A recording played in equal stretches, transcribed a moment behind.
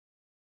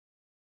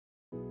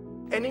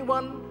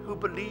Anyone who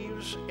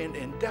believes in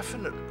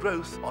indefinite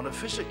growth on a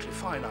physically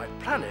finite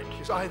planet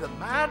is either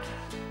mad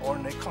or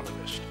an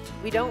economist.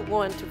 We don't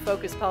want to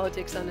focus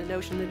politics on a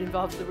notion that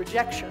involves the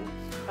rejection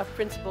of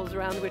principles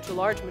around which a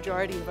large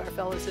majority of our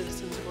fellow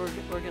citizens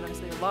organize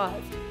their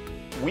lives.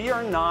 We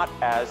are not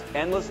as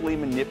endlessly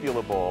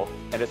manipulable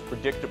and as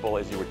predictable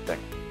as you would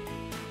think.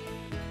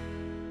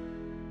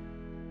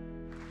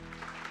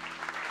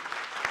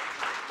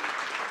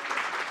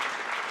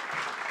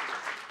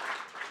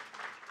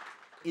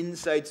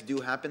 Insights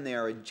do happen. They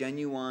are a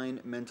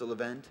genuine mental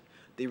event.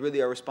 They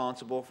really are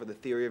responsible for the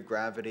theory of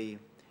gravity.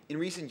 In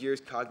recent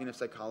years, cognitive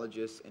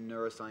psychologists and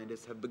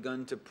neuroscientists have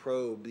begun to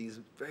probe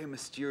these very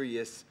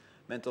mysterious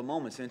mental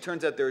moments. And it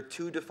turns out there are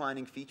two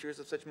defining features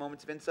of such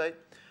moments of insight.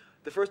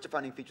 The first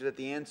defining feature is that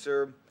the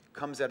answer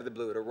comes out of the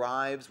blue. It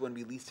arrives when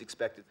we least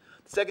expect it.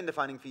 The second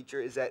defining feature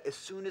is that as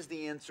soon as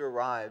the answer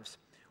arrives,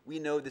 we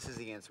know this is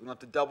the answer. We don't have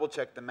to double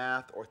check the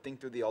math or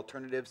think through the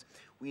alternatives.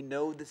 We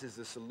know this is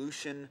the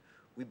solution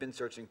we've been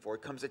searching for.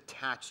 It comes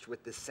attached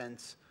with this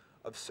sense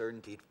of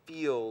certainty. It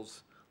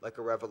feels like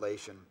a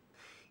revelation.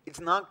 It's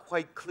not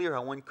quite clear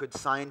how one could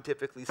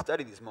scientifically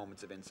study these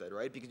moments of insight,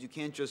 right? Because you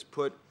can't just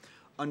put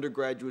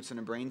undergraduates in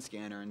a brain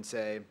scanner and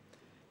say,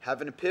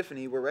 have an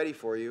epiphany, we're ready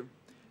for you.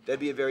 That'd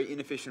be a very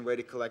inefficient way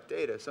to collect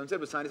data. So instead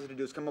what scientists have to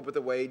do is come up with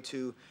a way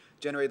to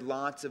generate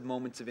lots of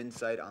moments of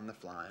insight on the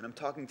fly. And I'm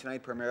talking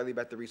tonight primarily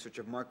about the research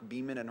of Mark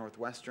Beeman at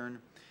Northwestern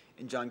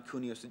and John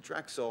Kunios at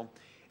Drexel.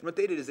 And what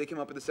they did is they came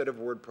up with a set of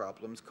word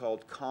problems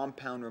called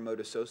compound remote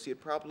associate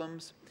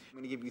problems. I'm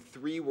going to give you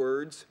 3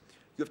 words.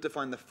 You have to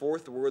find the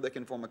 4th word that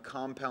can form a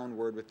compound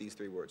word with these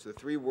 3 words. The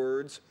 3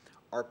 words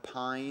are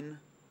pine,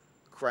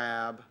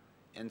 crab,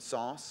 and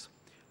sauce.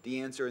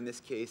 The answer in this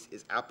case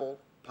is apple,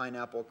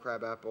 pineapple,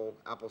 crabapple,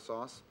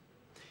 applesauce.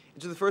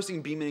 And so the first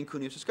thing Beeman and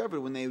Kunios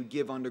discovered when they would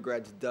give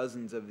undergrads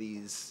dozens of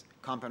these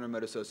compound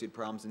remote associate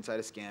problems inside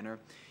a scanner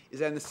is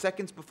that in the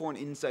seconds before an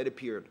insight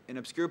appeared, an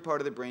obscure part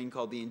of the brain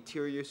called the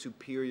anterior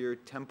superior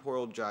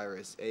temporal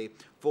gyrus, a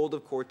fold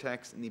of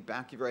cortex in the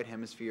back of your right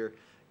hemisphere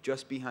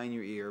just behind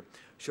your ear,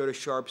 showed a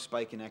sharp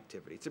spike in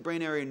activity. It's a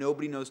brain area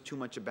nobody knows too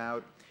much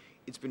about.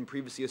 It's been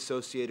previously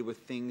associated with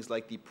things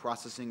like the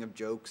processing of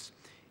jokes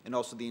and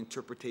also the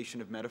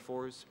interpretation of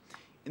metaphors.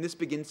 And this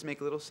begins to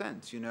make a little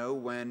sense, you know,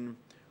 when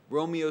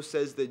Romeo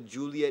says that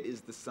Juliet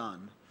is the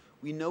sun,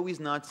 we know he's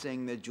not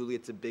saying that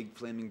Juliet's a big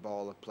flaming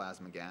ball of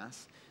plasma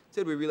gas.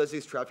 Instead, we realize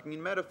he's trafficking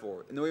in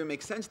metaphor. And the way we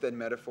make sense of that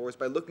metaphor is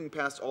by looking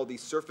past all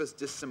these surface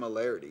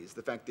dissimilarities,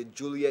 the fact that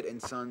Juliet and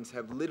sons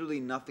have literally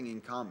nothing in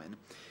common,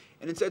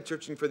 and instead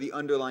searching for the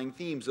underlying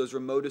themes, those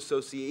remote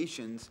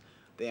associations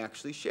they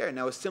actually share.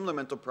 Now, a similar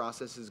mental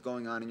process is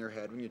going on in your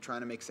head when you're trying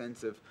to make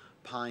sense of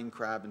pine,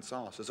 crab, and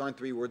sauce. Those aren't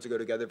 3 words that go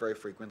together very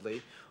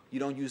frequently. You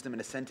don't use them in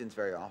a sentence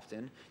very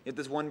often. Yet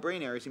this one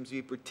brain area seems to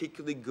be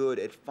particularly good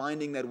at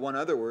finding that one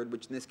other word,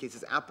 which in this case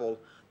is apple,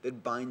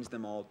 that binds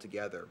them all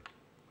together.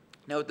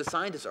 Now, what the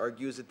scientists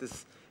argue is that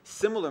this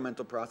similar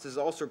mental process is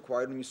also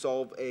required when you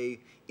solve an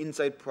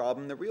insight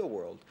problem in the real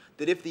world.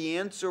 That if the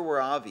answer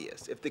were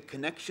obvious, if the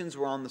connections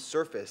were on the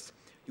surface,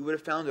 you would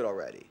have found it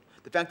already.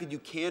 The fact that you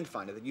can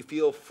find it, that you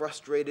feel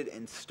frustrated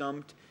and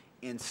stumped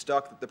and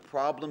stuck, that the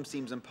problem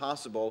seems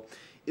impossible,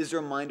 is a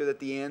reminder that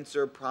the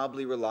answer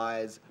probably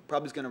is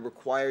going to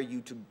require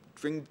you to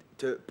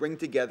bring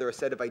together a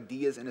set of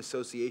ideas and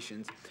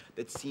associations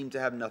that seem to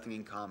have nothing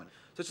in common.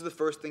 So the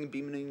first thing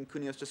Beeman and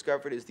Kunios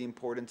discovered is the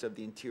importance of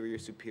the anterior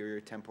superior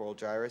temporal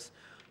gyrus.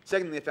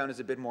 Second thing they found is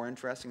a bit more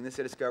interesting. This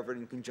they discovered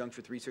in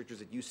conjunction with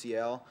researchers at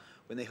UCL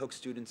when they hooked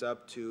students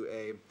up to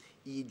a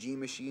EEG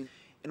machine.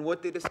 And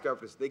what they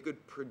discovered is they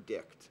could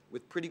predict,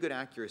 with pretty good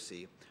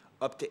accuracy,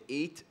 up to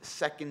 8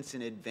 seconds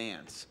in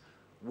advance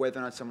whether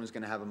or not someone is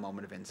going to have a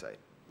moment of insight.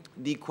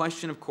 The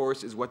question, of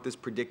course, is what this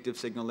predictive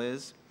signal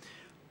is.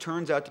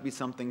 Turns out to be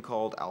something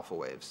called alpha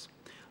waves.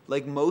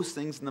 Like most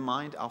things in the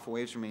mind, alpha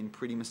waves remain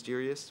pretty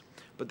mysterious,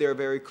 but they are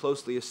very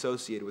closely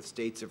associated with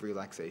states of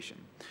relaxation.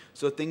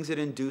 So things that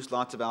induce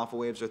lots of alpha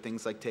waves are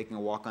things like taking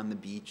a walk on the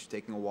beach,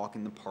 taking a walk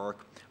in the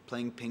park,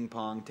 playing ping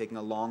pong, taking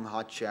a long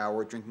hot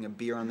shower, drinking a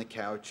beer on the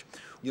couch.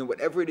 You know,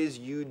 whatever it is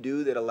you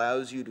do that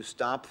allows you to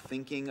stop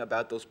thinking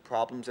about those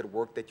problems at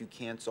work that you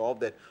can't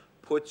solve, that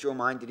puts your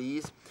mind at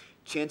ease,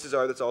 chances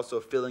are that's also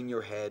filling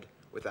your head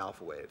with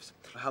alpha waves.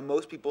 How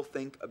most people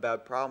think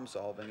about problem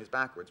solving is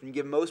backwards. When you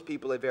give most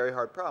people a very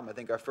hard problem, I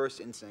think our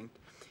first instinct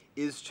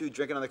is to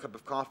drink another cup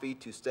of coffee,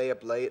 to stay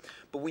up late.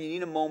 But when you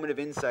need a moment of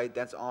insight,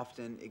 that's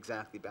often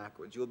exactly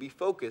backwards. You'll be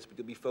focused, but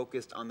you'll be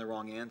focused on the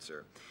wrong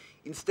answer.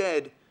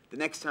 Instead, the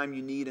next time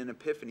you need an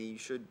epiphany, you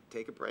should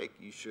take a break.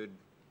 You should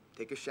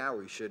take a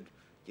shower. You should,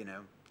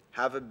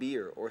 have a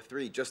beer or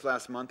 3. Just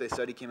last month, a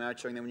study came out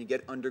showing that when you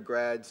get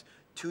undergrads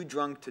too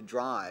drunk to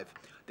drive,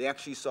 they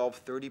actually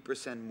solve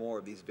 30% more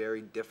of these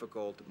very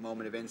difficult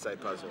moment of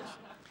insight puzzles.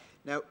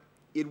 Now,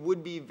 it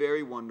would be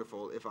very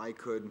wonderful if I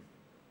could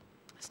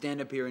stand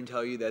up here and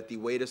tell you that the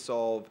way to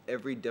solve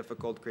every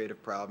difficult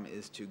creative problem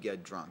is to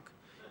get drunk,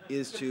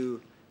 is to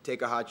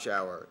take a hot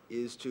shower,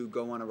 is to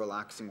go on a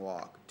relaxing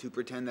walk, to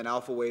pretend that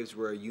alpha waves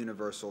were a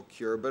universal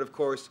cure. But of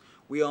course,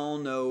 we all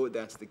know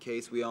that's the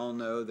case. We all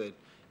know that,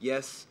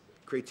 yes,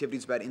 creativity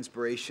is about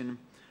inspiration,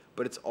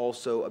 but it's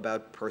also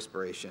about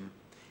perspiration.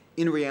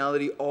 In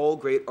reality, all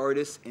great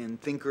artists and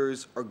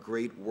thinkers are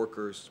great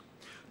workers.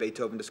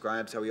 Beethoven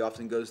describes how he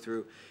often goes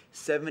through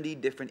 70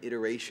 different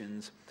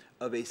iterations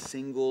of a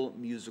single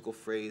musical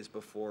phrase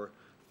before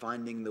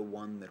finding the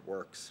one that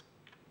works.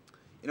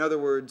 In other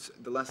words,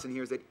 the lesson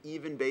here is that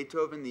even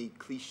Beethoven, the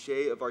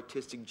cliché of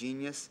artistic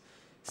genius,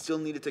 still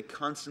needed to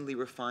constantly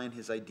refine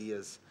his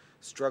ideas,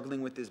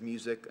 struggling with his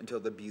music until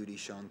the beauty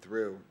shone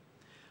through.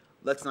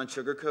 Let's not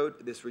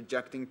sugarcoat, this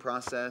rejecting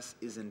process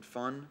isn't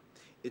fun.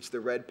 It's the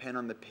red pen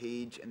on the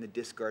page and the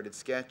discarded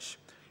sketch.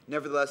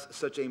 Nevertheless,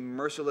 such a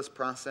merciless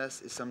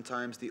process is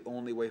sometimes the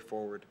only way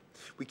forward.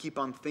 We keep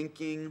on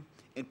thinking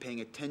and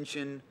paying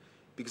attention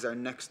because our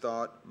next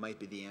thought might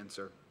be the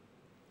answer.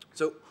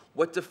 So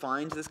what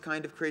defines this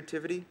kind of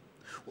creativity?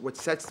 What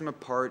sets them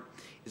apart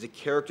is a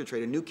character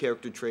trait, a new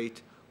character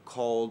trait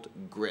called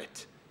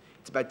grit.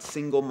 It's about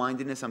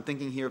single-mindedness. I'm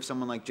thinking here of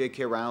someone like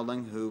J.K.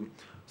 Rowling, who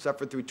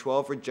suffered through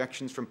 12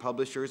 rejections from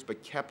publishers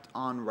but kept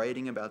on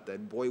writing about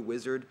that boy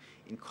wizard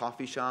in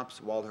coffee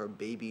shops while her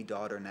baby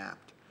daughter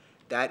napped.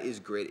 That is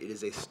grit. It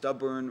is a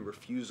stubborn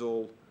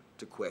refusal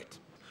to quit.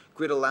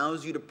 Grit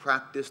allows you to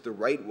practice the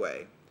right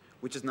way,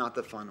 which is not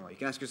the fun way. You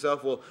can ask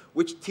yourself, well,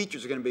 which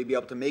teachers are going to be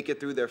able to make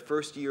it through their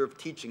first year of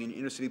teaching in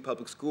inner city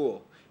public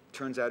school? It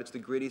turns out it's the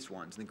grittiest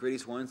ones, and the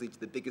grittiest ones lead to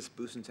the biggest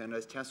boost in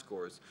standardized test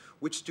scores.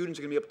 Which students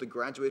are going to be able to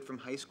graduate from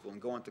high school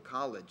and go on to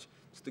college?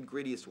 It's the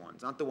grittiest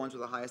ones, not the ones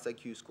with the highest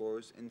IQ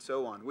scores, and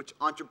so on. Which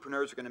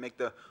entrepreneurs are going to make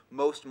the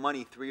most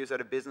money 3 years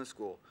out of business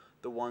school?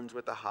 The ones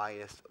with the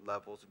highest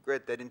levels of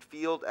grit. That in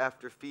field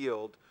after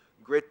field,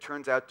 grit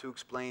turns out to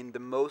explain the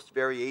most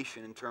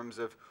variation in terms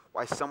of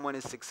why someone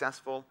is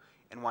successful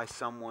and why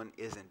someone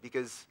isn't,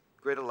 because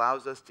grit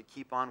allows us to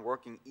keep on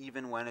working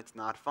even when it's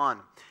not fun.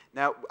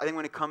 Now, I think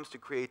when it comes to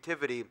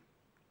creativity,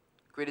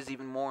 grit is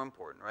even more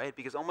important, right?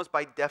 Because almost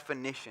by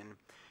definition,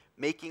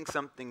 making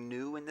something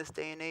new in this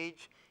day and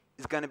age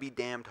is going to be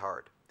damned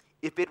hard.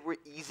 If it were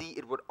easy,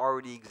 it would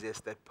already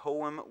exist. That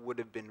poem would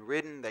have been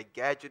written, that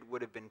gadget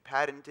would have been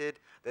patented,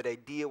 that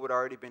idea would have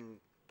already been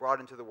brought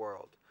into the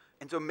world.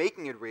 And so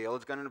making it real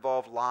is going to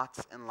involve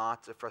lots and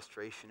lots of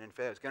frustration and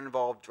failure. It's going to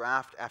involve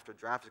draft after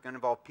draft. It's going to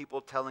involve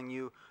people telling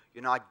you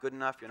you're not good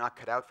enough, you're not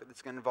cut out for this.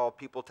 It's going to involve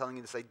people telling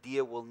you this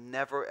idea will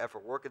never, ever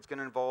work. It's going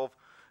to involve,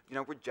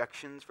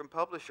 rejections from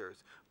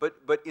publishers.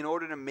 But in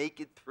order to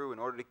make it through, in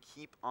order to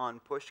keep on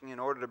pushing, in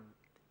order to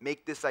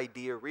make this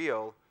idea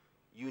real,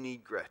 you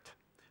need grit.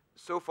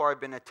 So far,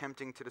 I've been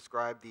attempting to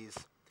describe these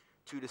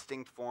two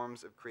distinct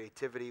forms of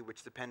creativity,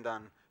 which depend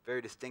on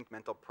very distinct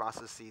mental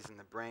processes in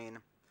the brain.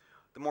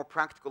 The more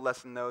practical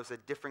lesson, though, is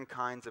that different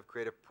kinds of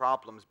creative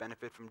problems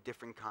benefit from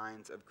different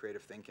kinds of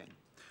creative thinking.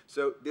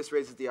 So this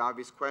raises the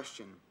obvious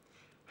question: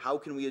 how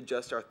can we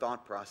adjust our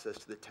thought process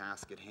to the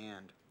task at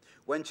hand?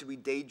 When should we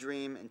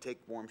daydream and take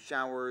warm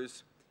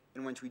showers?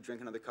 And when should we drink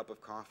another cup of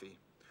coffee?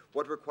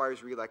 What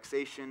requires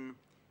relaxation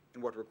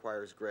and what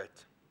requires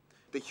grit?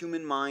 The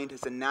human mind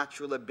has a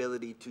natural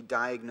ability to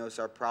diagnose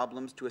our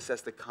problems, to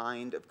assess the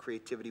kind of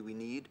creativity we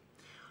need.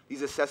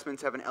 These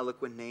assessments have an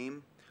eloquent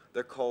name.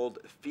 They're called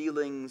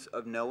feelings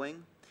of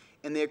knowing,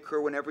 and they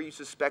occur whenever you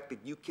suspect that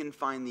you can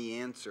find the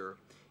answer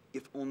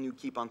if only you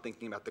keep on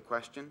thinking about the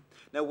question.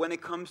 Now, when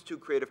it comes to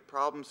creative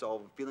problem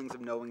solving, feelings of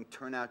knowing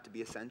turn out to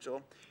be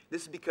essential.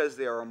 This is because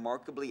they are a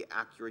remarkably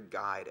accurate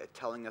guide at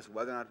telling us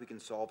whether or not we can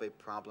solve a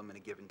problem in a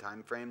given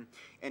time frame.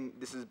 And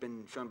this has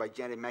been shown by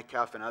Janet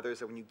Metcalf and others,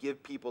 that when you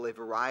give people a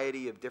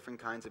variety of different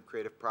kinds of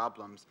creative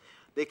problems,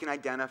 they can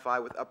identify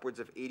with upwards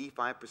of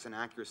 85%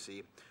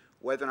 accuracy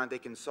whether or not they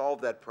can solve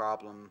that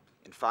problem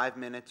in 5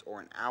 minutes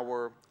or an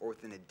hour or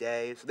within a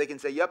day. So they can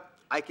say, yep,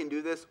 I can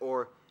do this,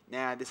 or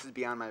nah, this is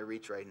beyond my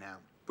reach right now.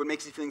 What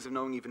makes these feelings of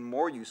knowing even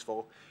more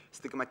useful is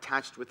to become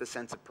attached with a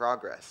sense of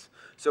progress.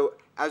 So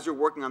as you're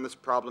working on this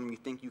problem you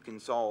think you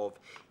can solve,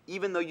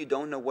 even though you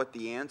don't know what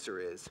the answer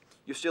is,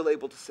 you're still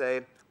able to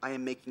say, I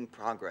am making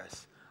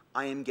progress.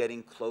 I am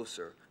getting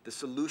closer. The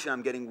solution,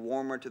 I'm getting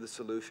warmer to the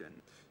solution.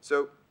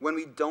 So when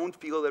we don't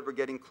feel that we're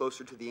getting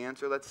closer to the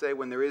answer, let's say,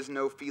 when there is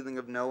no feeling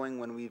of knowing,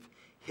 when we've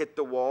hit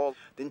the wall,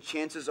 then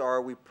chances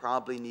are we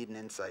probably need an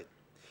insight.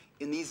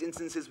 In these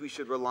instances, we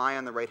should rely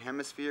on the right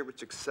hemisphere,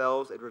 which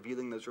excels at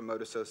revealing those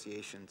remote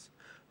associations.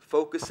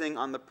 Focusing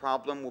on the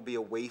problem will be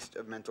a waste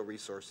of mental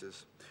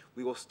resources.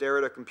 We will stare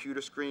at a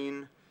computer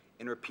screen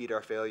and repeat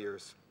our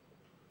failures.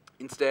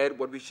 Instead,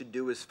 what we should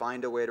do is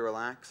find a way to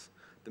relax.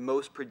 The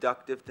most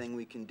productive thing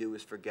we can do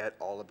is forget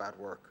all about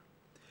work.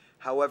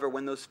 However,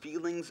 when those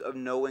feelings of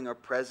knowing are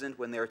present,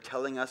 when they're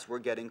telling us we're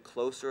getting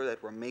closer,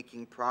 that we're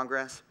making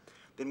progress,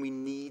 then we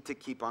need to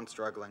keep on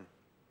struggling.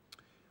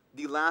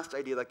 The last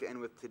idea I'd like to end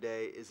with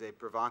today is a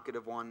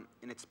provocative one,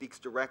 and it speaks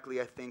directly,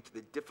 I think, to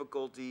the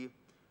difficulty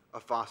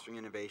of fostering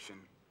innovation.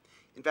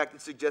 In fact,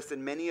 it suggests that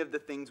many of the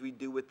things we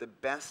do with the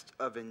best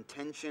of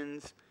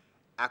intentions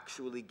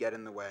actually get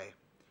in the way.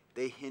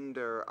 they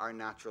hinder our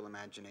natural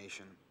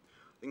imagination.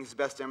 I think this is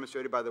best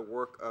demonstrated by the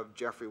work of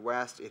Jeffrey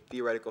West, a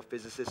theoretical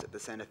physicist at the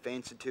Santa Fe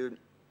Institute.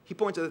 He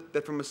points out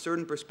that from a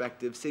certain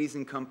perspective, cities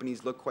and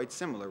companies look quite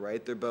similar,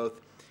 right? They're both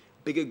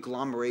big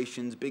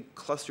agglomerations, big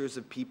clusters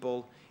of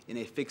people in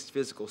a fixed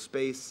physical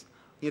space.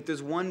 Yet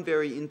there's one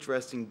very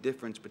interesting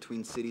difference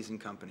between cities and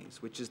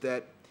companies, which is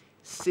that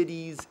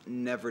cities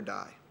never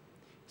die.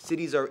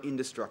 Cities are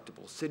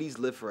indestructible. Cities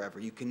live forever.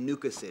 You can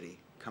nuke a city,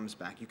 comes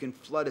back. You can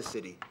flood a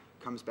city,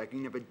 comes back. You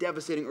can have a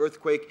devastating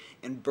earthquake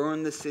and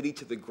burn the city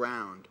to the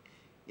ground.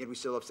 Yet we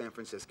still have San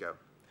Francisco.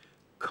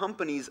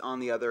 Companies, on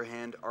the other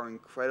hand, are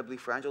incredibly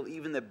fragile.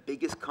 Even the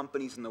biggest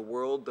companies in the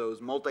world, those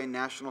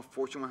multinational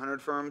Fortune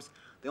 100 firms,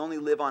 they only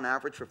live on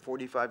average for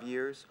 45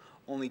 years.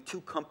 Only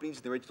 2 companies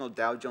in the original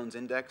Dow Jones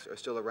Index are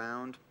still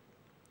around.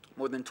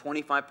 More than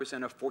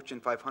 25% of Fortune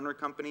 500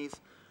 companies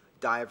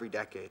die every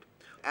decade.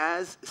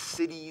 As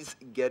cities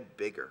get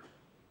bigger,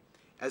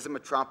 as the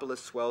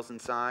metropolis swells in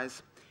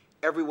size,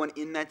 everyone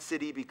in that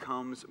city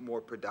becomes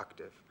more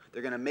productive.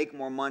 They're going to make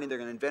more money, they're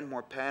going to invent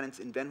more patents,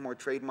 invent more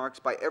trademarks.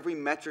 By every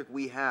metric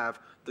we have,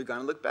 they're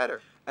going to look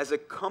better. As a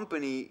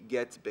company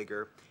gets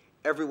bigger,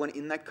 everyone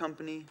in that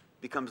company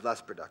becomes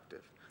less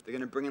productive. They're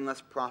going to bring in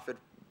less profit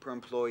per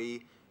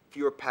employee,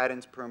 fewer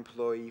patents per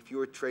employee,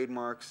 fewer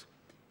trademarks.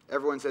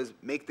 Everyone says,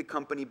 make the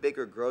company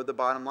bigger, grow the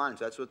bottom line.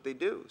 So that's what they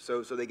do.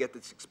 So they get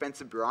this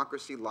expensive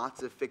bureaucracy,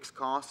 lots of fixed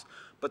costs,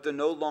 but they're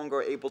no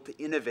longer able to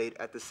innovate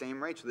at the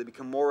same rate. So they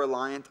become more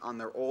reliant on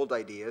their old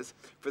ideas.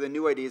 For the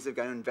new ideas, they've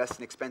got to invest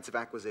in expensive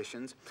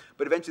acquisitions.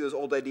 But eventually those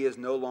old ideas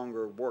no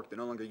longer work. They're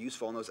no longer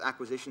useful, and those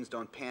acquisitions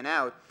don't pan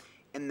out.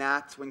 And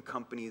that's when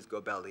companies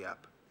go belly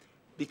up.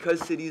 Because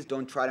cities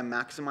don't try to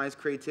maximize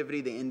creativity,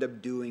 they end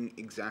up doing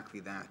exactly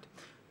that.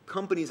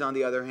 Companies, on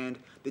the other hand,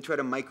 they try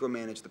to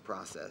micromanage the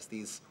process.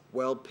 These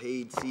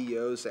well-paid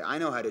CEOs say, I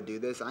know how to do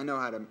this. I know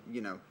how to,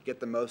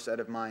 get the most out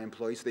of my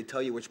employees. So they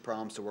tell you which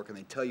problems to work on.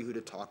 They tell you who to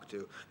talk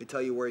to. They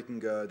tell you where you can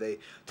go. They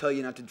tell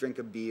you not to drink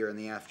a beer in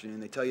the afternoon.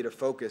 They tell you to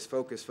focus,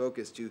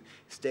 to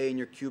stay in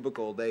your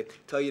cubicle. They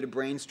tell you to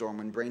brainstorm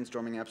when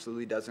brainstorming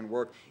absolutely doesn't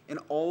work. And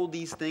all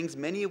these things,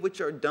 many of which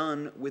are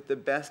done with the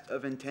best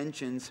of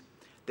intentions,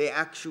 they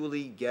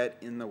actually get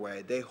in the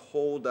way. They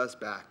hold us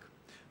back.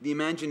 The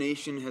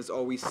imagination has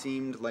always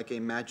seemed like a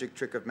magic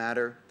trick of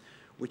matter,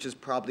 which is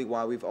probably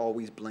why we've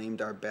always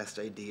blamed our best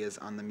ideas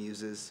on the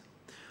muses.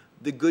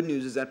 The good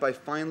news is that by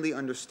finally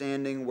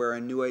understanding where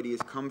our new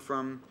ideas come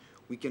from,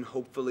 we can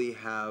hopefully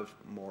have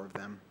more of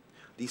them.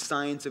 The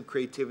science of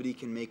creativity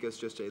can make us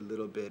just a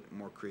little bit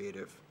more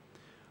creative.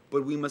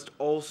 But we must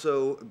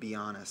also be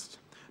honest.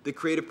 The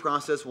creative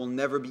process will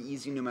never be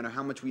easy no matter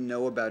how much we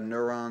know about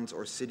neurons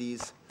or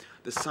cities.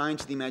 The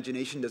science of the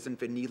imagination doesn't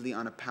fit neatly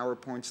on a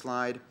PowerPoint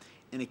slide,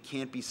 and it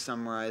can't be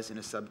summarized in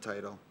a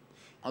subtitle.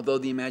 Although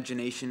the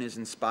imagination is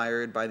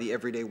inspired by the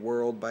everyday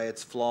world, by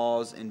its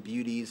flaws and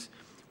beauties,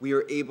 we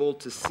are able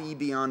to see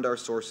beyond our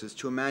sources,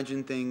 to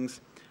imagine things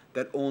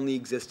that only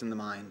exist in the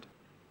mind.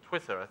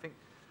 Twitter, I think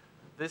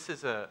this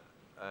is an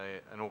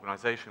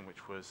organization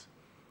which was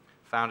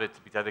founded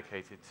to be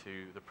dedicated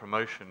to the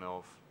promotion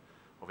of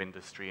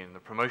industry and the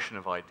promotion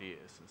of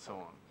ideas and so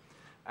on.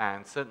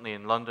 And certainly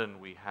in London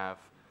we have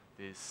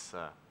this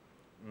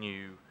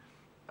new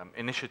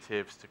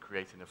initiatives to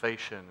create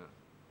innovation,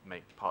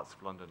 make parts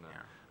of London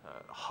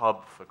a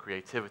hub for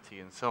creativity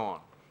and so on.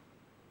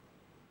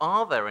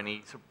 Are there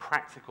any sort of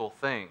practical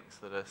things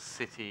that a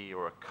city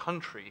or a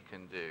country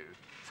can do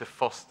to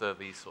foster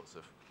these sorts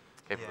of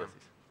capabilities?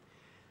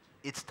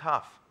 Yeah. It's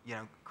tough.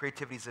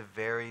 Creativity is a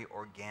very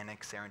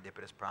organic,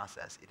 serendipitous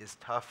process. It is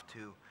tough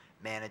to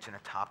manage in a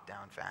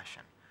top-down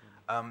fashion.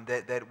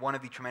 That one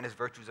of the tremendous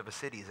virtues of a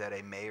city is that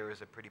a mayor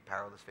is a pretty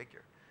powerless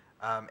figure.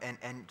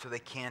 And so they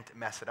can't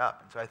mess it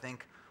up. And so I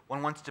think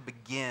one wants to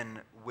begin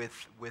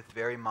with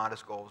very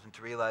modest goals and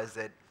to realize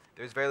that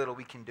there's very little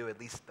we can do, at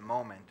least at the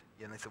moment,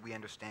 at least that we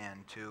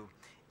understand, to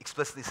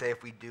explicitly say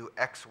if we do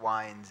X,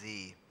 Y, and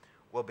Z,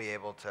 we'll be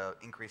able to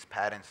increase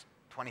patents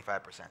 25%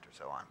 or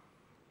so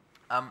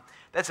on.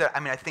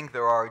 I think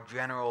there are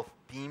general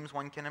themes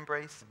one can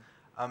embrace.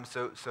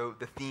 So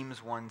the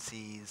themes one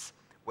sees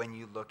when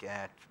you look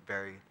at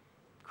very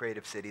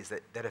creative cities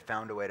that have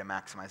found a way to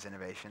maximize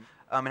innovation.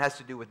 It has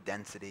to do with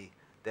density,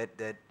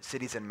 that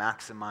cities that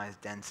maximize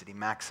density,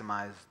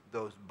 maximize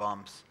those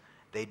bumps,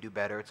 they do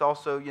better. It's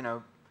also,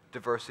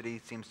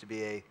 diversity seems to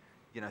be a,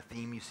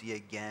 theme you see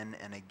again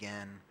and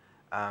again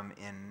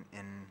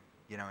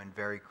in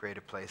very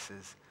creative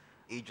places.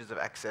 Ages of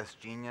excess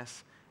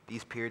genius,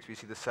 these periods where you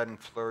see the sudden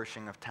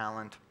flourishing of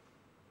talent,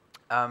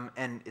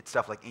 and it's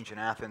stuff like ancient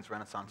Athens,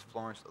 Renaissance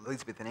Florence,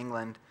 Elizabethan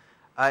England.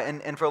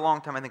 And for a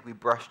long time, I think we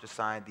brushed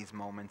aside these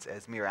moments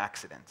as mere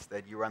accidents,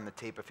 that you run the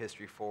tape of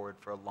history forward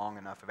for long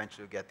enough,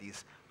 eventually you'll get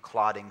these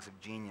clottings of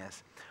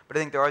genius. But I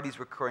think there are these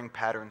recurring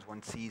patterns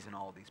one sees in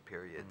all these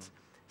periods,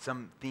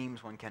 some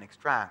themes one can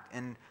extract.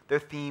 And there are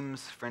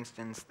themes, for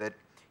instance, that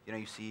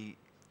you see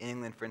in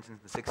England, for instance,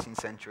 in the 16th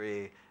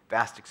century,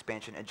 vast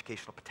expansion,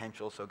 educational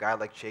potential. So a guy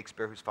like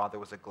Shakespeare, whose father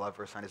was a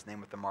glover, signed his name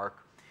with the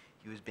mark.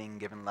 He was being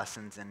given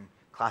lessons in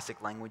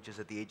classic languages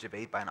at the age of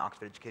 8 by an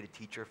Oxford-educated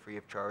teacher free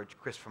of charge.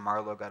 Christopher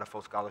Marlowe got a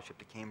full scholarship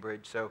to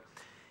Cambridge. So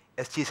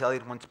as T.S.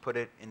 Eliot once put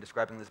it in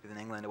describing Elizabethan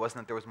England, it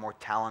wasn't that there was more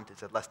talent,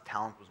 it's that less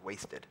talent was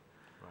wasted.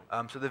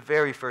 Right. So the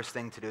very first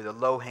thing to do, the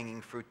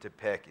low-hanging fruit to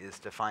pick, is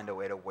to find a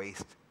way to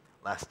waste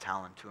less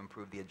talent to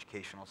improve the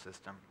educational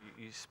system.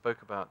 You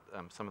spoke about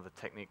some of the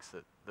techniques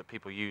that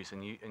people use,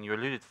 and you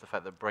alluded to the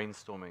fact that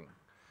brainstorming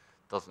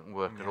doesn't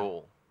work at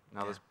all.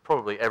 Now, there's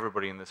probably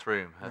everybody in this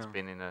room has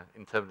been in an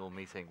internal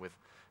meeting with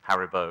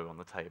Haribo on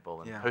the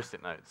table and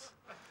Post-it notes.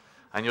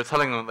 And you're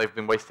telling them that they've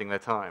been wasting their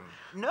time.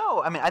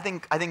 No, I mean, I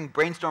think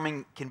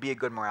brainstorming can be a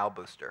good morale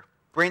booster.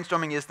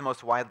 Brainstorming is the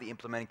most widely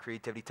implemented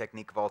creativity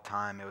technique of all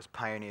time. It was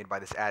pioneered by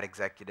this ad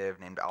executive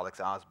named Alex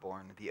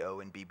Osborne, the O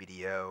in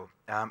BBDO.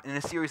 In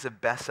a series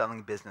of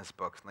best-selling business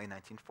books in the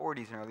late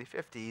 1940s and early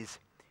 50s,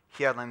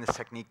 he outlined this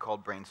technique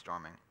called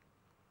brainstorming,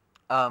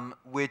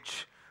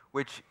 which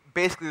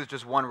basically there's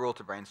just one rule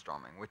to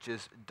brainstorming, which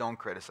is don't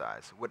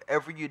criticize.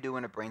 Whatever you do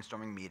in a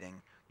brainstorming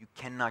meeting, you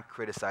cannot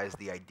criticize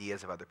the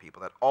ideas of other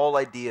people, that all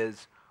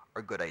ideas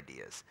are good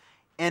ideas.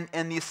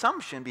 And the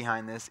assumption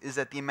behind this is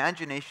that the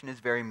imagination is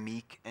very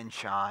meek and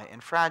shy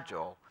and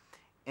fragile.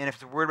 And if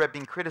it's worried about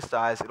being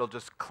criticized, it'll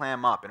just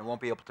clam up and it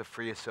won't be able to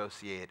free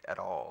associate at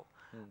all.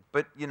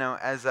 But, you know,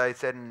 as I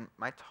said in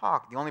my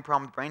talk, the only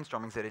problem with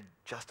brainstorming is that it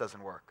just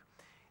doesn't work.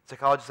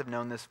 Psychologists have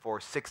known this for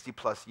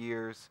 60+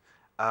 years,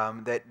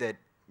 that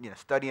you know,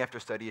 study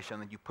after study has shown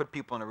that you put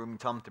people in a room and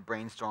tell them to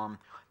brainstorm,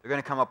 they're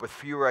going to come up with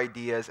fewer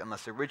ideas and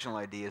less original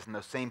ideas than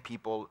those same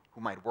people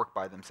who might work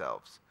by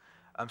themselves.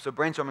 So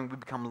brainstorming, we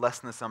become less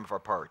than the sum of our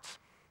parts.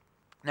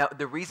 Now,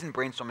 the reason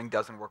brainstorming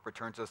doesn't work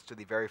returns us to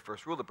the very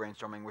first rule of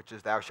brainstorming, which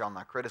is thou shalt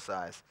not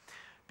criticize.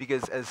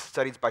 Because as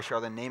studies by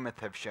Charlotte Namath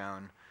have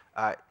shown,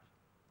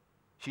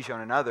 she's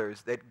shown and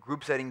others, that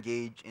groups that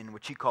engage in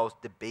what she calls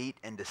debate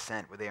and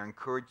dissent, where they are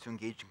encouraged to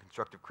engage in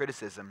constructive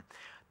criticism,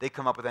 they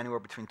come up with anywhere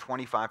between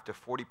 25 to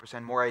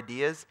 40% more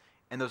ideas,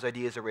 and those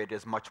ideas are rated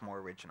as much more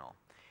original.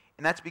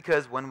 And that's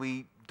because when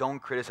we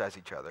don't criticize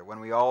each other, when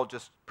we all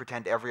just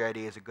pretend every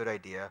idea is a good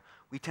idea,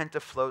 we tend to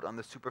float on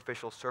the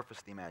superficial surface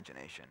of the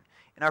imagination.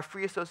 And our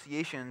free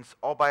associations,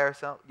 all by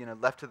ourselves, you know,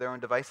 left to their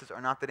own devices,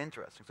 are not that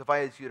interesting. So if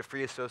I ask you to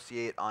free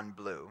associate on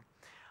blue,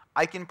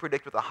 I can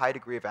predict with a high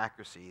degree of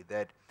accuracy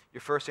that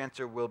your first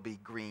answer will be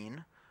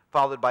green,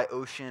 followed by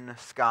ocean,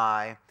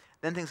 sky.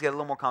 Then things get a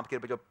little more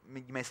complicated,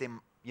 but you may say,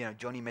 you know,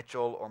 Joni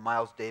Mitchell or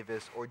Miles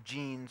Davis or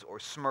jeans or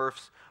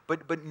Smurfs,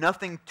 but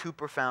nothing too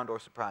profound or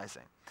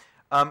surprising.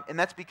 And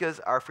that's because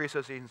our free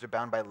associations are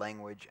bound by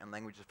language, and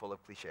language is full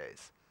of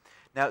cliches.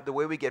 Now, the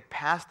way we get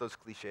past those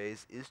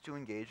cliches is to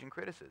engage in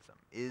criticism.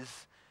 You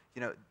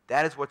know,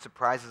 that is what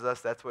surprises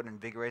us, that's what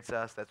invigorates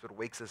us, that's what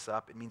wakes us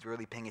up. It means we're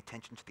really paying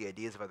attention to the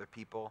ideas of other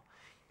people.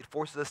 It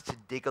forces us to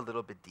dig a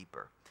little bit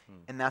deeper.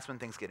 And that's when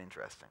things get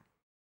interesting.